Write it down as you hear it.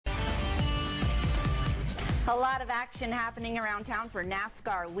A lot of action happening around town for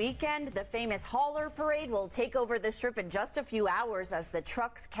NASCAR weekend. The famous hauler parade will take over the strip in just a few hours as the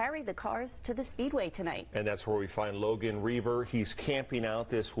trucks carry the cars to the speedway tonight. And that's where we find Logan Reever. He's camping out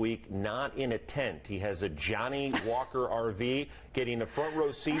this week, not in a tent. He has a Johnnie Walker RV, getting a front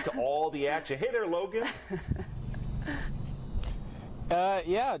row seat to all the action. Hey there, Logan.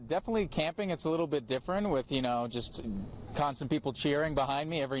 Yeah, definitely camping. It's a little bit different with, just constant people cheering behind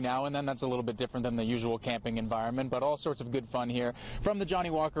me every now and then. That's a little bit different than the usual camping environment, but all sorts of good fun here from the Johnnie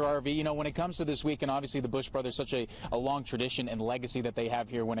Walker RV. When it comes to this week, and obviously the Busch brothers, such a long tradition and legacy that they have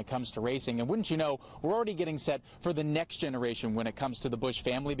here when it comes to racing. And wouldn't you know, we're already getting set for the next generation when it comes to the Busch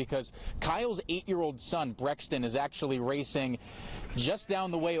family, because Kyle's 8-year-old son, Brexton, is actually racing just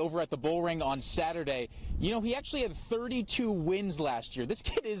down the way over at the Bull Ring on Saturday. He actually had 32 wins last year. This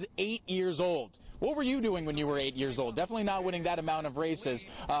kid is 8 years old. What were you doing when you were 8 years old? Definitely not winning that amount of races.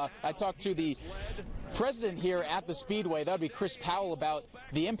 I talked to the president here at the Speedway, that would be Chris Powell, about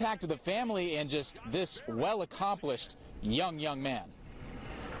the impact of the family and just this well-accomplished young man.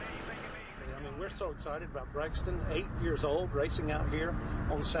 We're so excited about Brexton, 8 years old, racing out here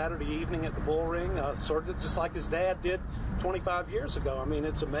on Saturday evening at the Bull Ring, sort of just like his dad did 25 years ago.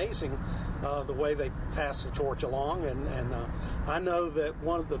 It's amazing the way they pass the torch along, and I know that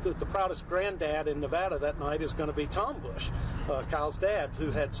one of the proudest granddad in Nevada that night is going to be Tom Busch, Kyle's dad, who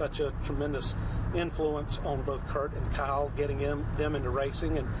had such a tremendous influence on both Kurt and Kyle, getting them into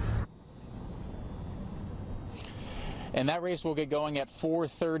racing. And that race will get going at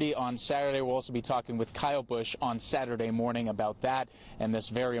 4:30 on Saturday. We'll also be talking with Kyle Busch on Saturday morning about that and this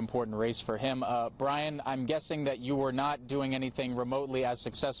very important race for him. Brian, I'm guessing that you were not doing anything remotely as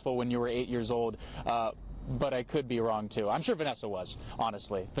successful when you were 8 years old, but I could be wrong too. I'm sure Vanessa was,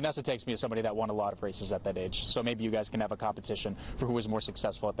 honestly. Vanessa takes me as somebody that won a lot of races at that age, so maybe you guys can have a competition for who was more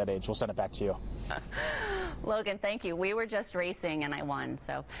successful at that age. We'll send it back to you. Logan, thank you. We were just racing and I won.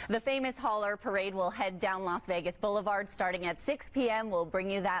 So the famous hauler parade will head down Las Vegas Boulevard starting at 6 p.m. We'll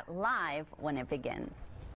bring you that live when it begins.